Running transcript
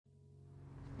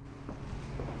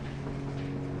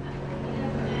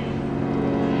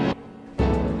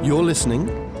You're listening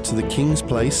to the King's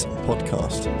Place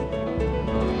podcast.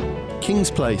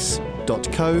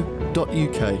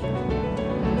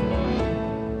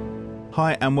 kingsplace.co.uk.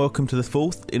 Hi and welcome to the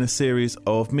fourth in a series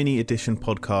of mini edition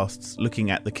podcasts looking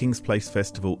at the King's Place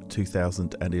Festival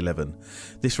 2011.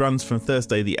 This runs from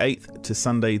Thursday the 8th to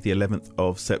Sunday the 11th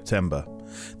of September.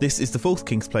 This is the fourth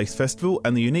King's Place Festival,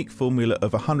 and the unique formula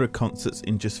of 100 concerts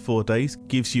in just 4 days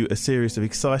gives you a series of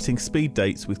exciting speed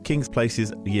dates with King's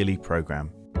Place's yearly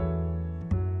programme.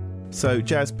 So,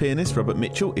 jazz pianist Robert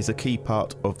Mitchell is a key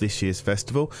part of this year's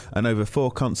festival, and over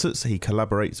 4 concerts he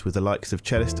collaborates with the likes of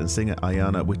cellist and singer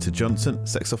Ayanna Whittor-Johnson,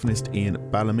 saxophonist Ian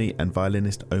Bellamy and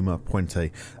violinist Omar Puente,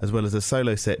 as well as a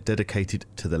solo set dedicated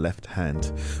to the left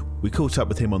hand. We caught up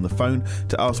with him on the phone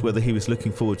to ask whether he was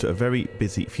looking forward to a very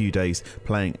busy few days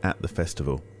playing at the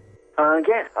festival.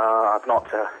 I've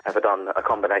not ever done a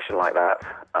combination like that,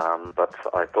 but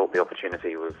I thought the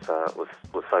opportunity was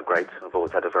so great. I've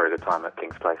always had a very good time at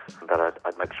King's Place that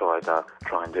I'd make sure I'd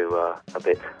try and do a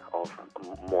bit of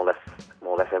more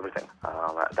or less everything.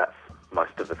 That's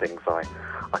most of the things I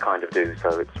kind of do,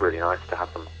 so it's really nice to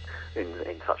have them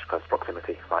in such close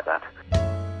proximity like that.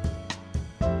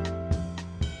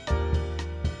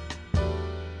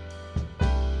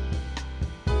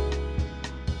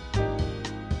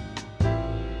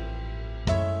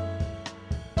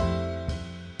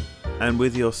 And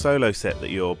with your solo set that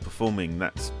you're performing,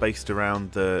 that's based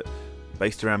around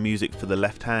music for the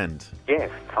left hand.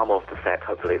 Yes, some of the set,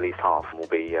 hopefully at least half, will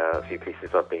be a few pieces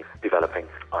I've been developing.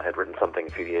 I had written something a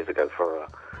few years ago for a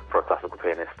classical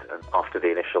pianist, and after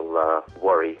the initial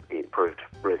worry, it proved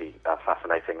really a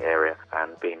fascinating area,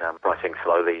 and been writing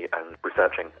slowly and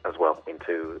researching as well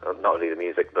into not only the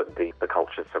music but the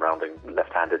culture surrounding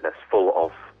left-handedness, full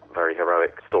of very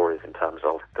heroic stories in terms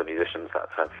of the musicians that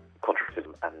have contributed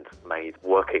and made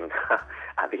working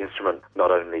at the instrument not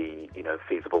only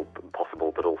feasible and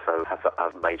possible, but also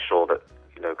have made sure that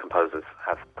composers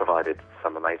have provided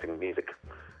some amazing music.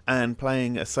 And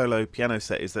playing a solo piano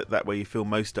set, is that where you feel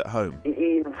most at home?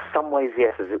 In some ways,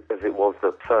 yes, as it was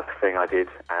the first thing I did,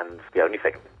 and the only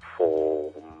thing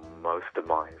for most of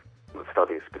my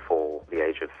studies before the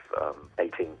age of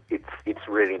 18. It's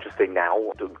really interesting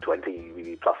now,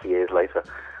 20 plus years later,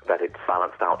 that it's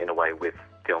balanced out in a way with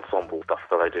the ensemble stuff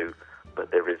that I do.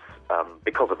 But there is,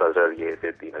 because of those early years,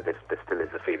 there still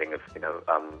is a feeling of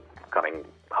coming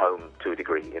home to a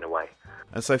degree in a way.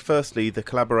 And so, firstly, the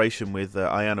collaboration with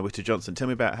Ayanna Whittor-Johnson. Tell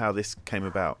me about how this came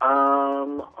about.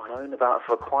 I've known about her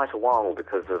for quite a while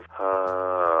because of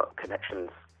her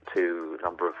connections to a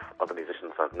number of other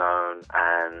musicians I've known,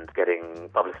 and getting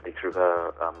publicity through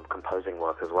her composing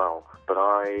work as well. But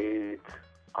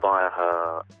via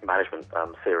her management,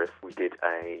 Cirrus, we did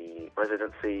a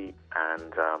residency,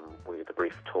 and we did a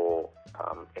brief tour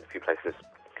in a few places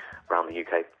around the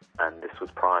UK, and this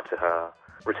was prior to her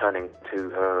returning to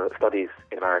her studies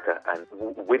in America and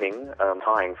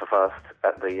tying for first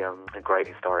at the great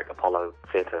historic Apollo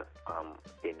Theatre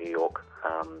in New York,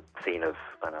 scene of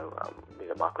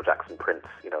Michael Jackson, Prince,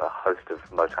 a host of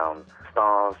Motown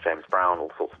stars, James Brown,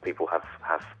 all sorts of people have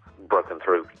broken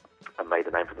through and made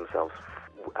a name for themselves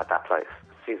at that place.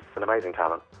 She's an amazing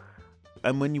talent.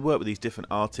 And when you work with these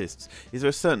different artists, is there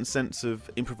a certain sense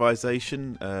of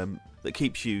improvisation that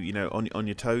keeps you, on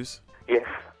your toes? Yes.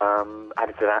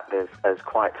 Added to that, there's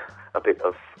quite a bit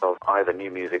of either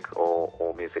new music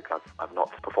or music I've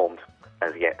not performed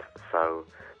as yet. So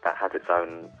that has its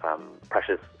own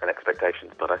pressures and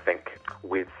expectations. But I think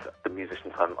with the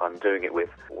musicians I'm doing it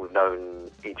with, we've known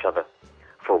each other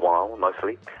for a while,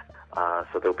 mostly.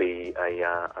 So there'll be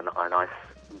a nice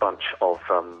bunch of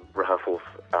rehearsals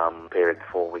period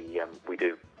before we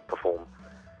do perform.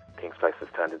 King's Place has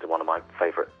turned into one of my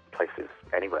favourite places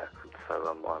anywhere.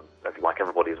 So like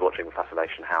everybody is watching with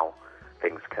fascination how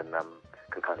things can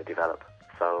kind of develop.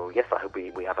 So yes, I hope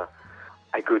we have a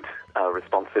good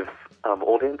responsive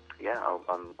audience. Yeah,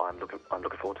 I'm looking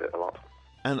forward to it a lot.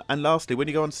 And lastly, when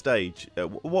you go on stage,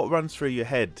 what runs through your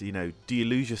head? Do you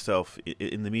lose yourself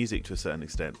in the music to a certain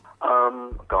extent?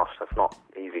 Gosh, that's not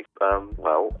easy.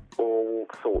 Well, all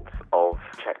sorts of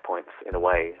checkpoints in a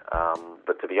way.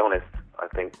 But to be honest, I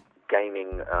think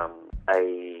gaining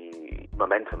a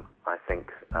momentum,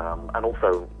 and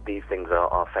also these things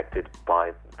are affected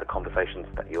by the conversations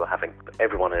that you are having.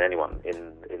 Everyone and anyone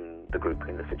in the group,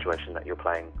 in the situation that you're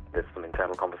playing, there's some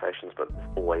internal conversations, but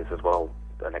always as well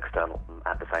an external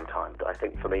at the same time. I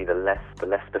think for me, the less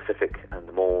specific and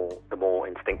the more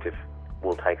instinctive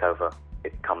will take over.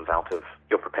 It comes out of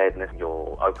your preparedness,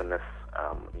 your openness,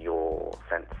 your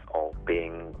sense of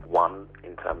being one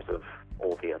in terms of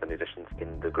all the other musicians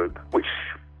in the group, which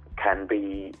can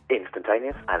be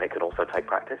instantaneous, and it can also take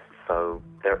practice. So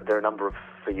there are a number of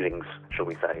feelings, shall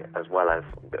we say, as well as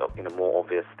more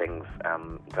obvious things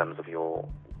in terms of your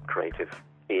creative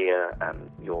ear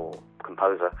and your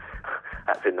composer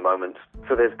that's in the moment.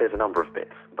 So there's a number of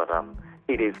bits, but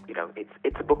it is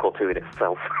it's a book or two in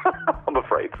itself, I'm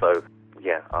afraid. So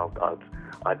yeah,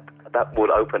 that would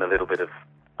open a little bit of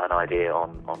an idea on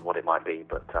what it might be,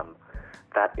 but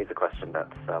that is a question that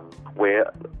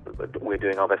we're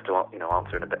doing our best to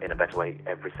answer in a better way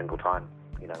every single time.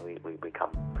 We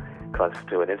come close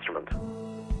to an instrument.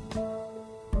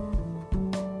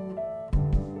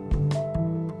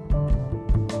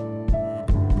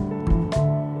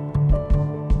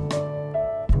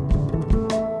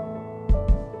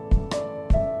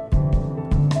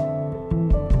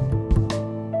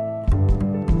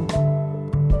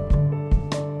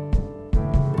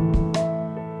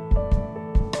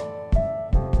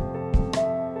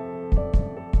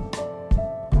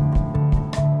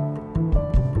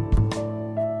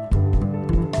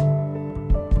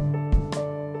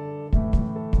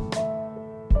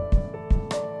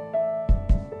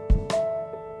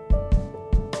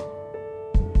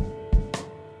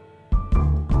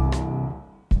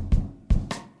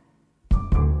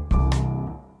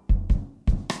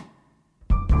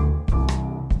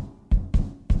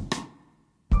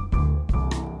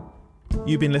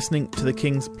 You've been listening to the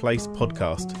King's Place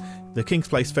podcast. The King's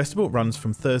Place Festival runs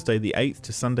from Thursday the 8th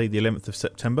to Sunday the 11th of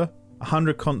September.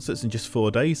 100 concerts in just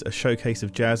 4 days, a showcase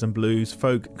of jazz and blues,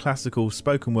 folk, classical,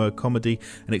 spoken word, comedy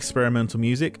and experimental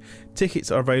music.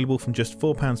 Tickets are available from just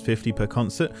 £4.50 per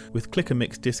concert, with click and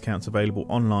mix discounts available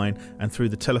online and through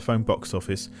the telephone box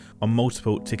office on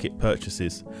multiple ticket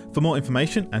purchases. For more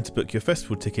information and to book your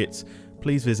festival tickets,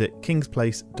 please visit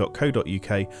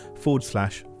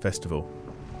kingsplace.co.uk/festival.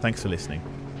 Thanks for listening.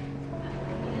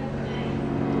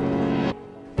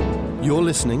 You're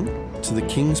listening to the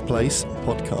King's Place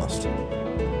podcast.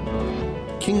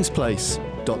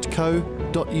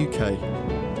 kingsplace.co.uk